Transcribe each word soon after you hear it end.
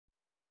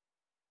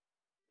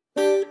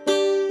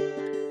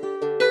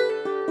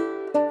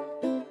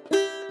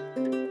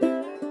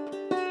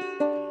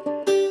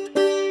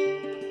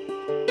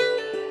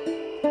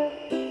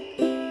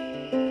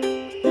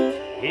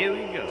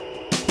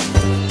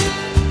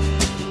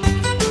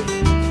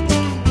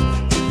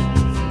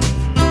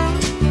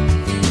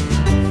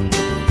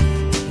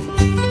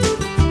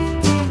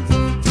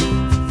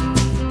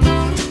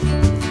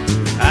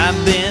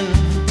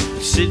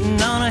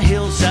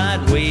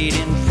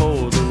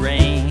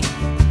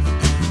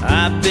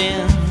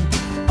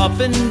up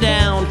and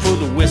down for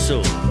the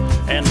whistle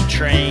and the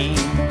train.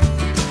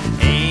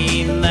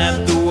 Ain't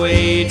that the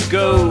way it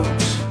goes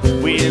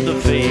with a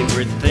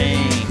favorite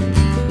thing?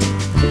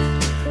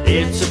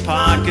 It's a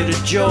pocket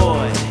of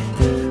joy,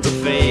 a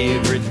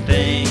favorite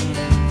thing.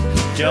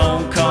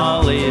 Don't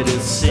call it a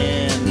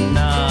sin,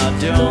 nah,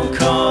 don't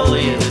call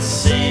it a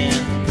sin.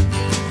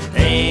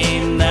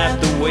 Ain't that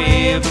the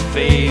way of a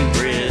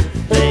favorite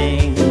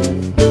thing?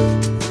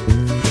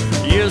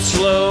 You're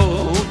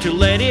slow to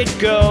let it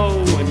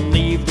go and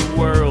leave the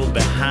world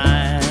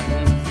behind.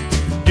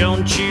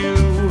 Don't you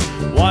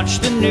watch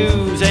the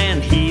news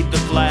and heed the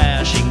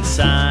flashing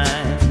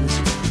signs?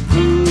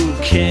 Who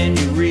can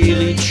you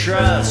really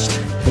trust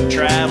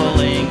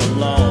traveling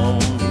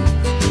alone?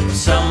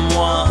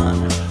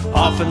 Someone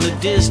off in the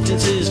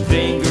distance is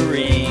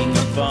fingering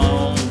a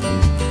phone.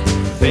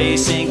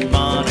 Face ink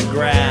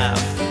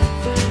monograph,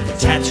 a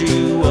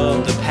tattoo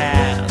of the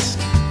past.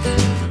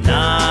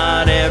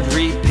 Not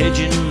every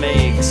pigeon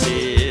makes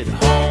it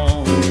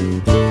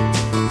home.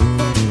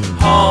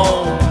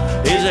 Home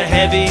is a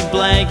heavy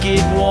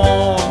blanket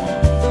warm.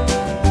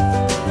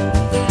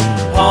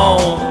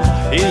 Home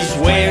is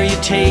where you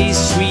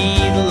taste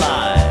sweet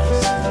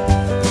lies.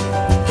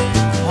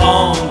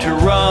 Home to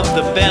rub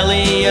the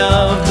belly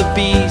of the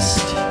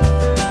beast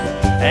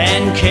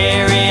and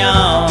carry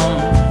on,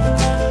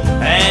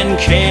 and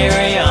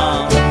carry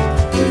on.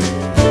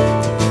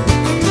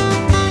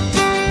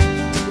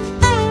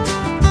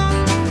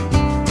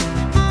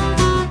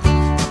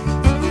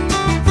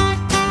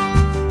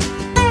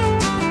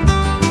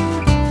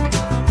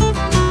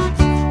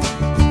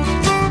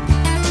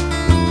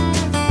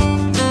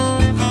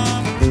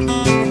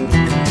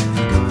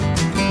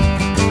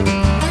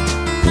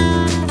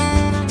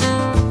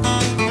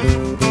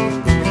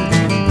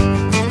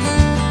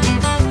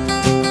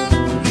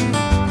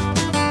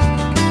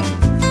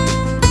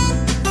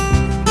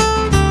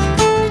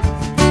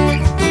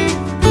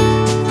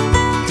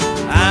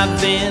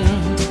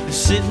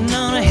 Sitting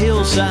on a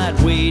hillside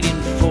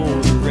waiting for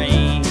the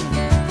rain.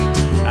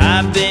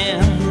 I've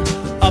been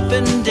up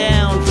and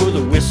down for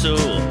the whistle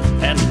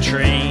and the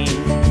train.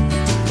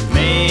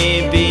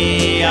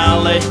 Maybe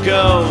I'll let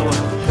go,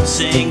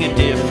 sing a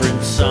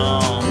different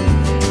song.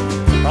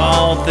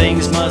 All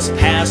things must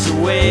pass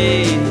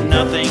away,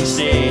 nothing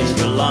stays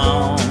for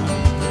long.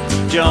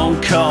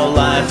 Don't call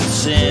life a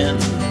sin,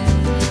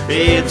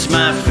 it's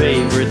my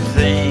favorite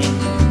thing.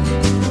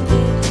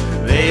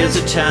 There's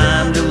a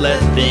time to let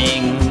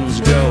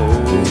things go.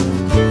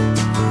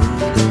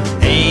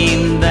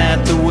 Ain't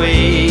that the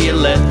way you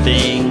let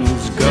things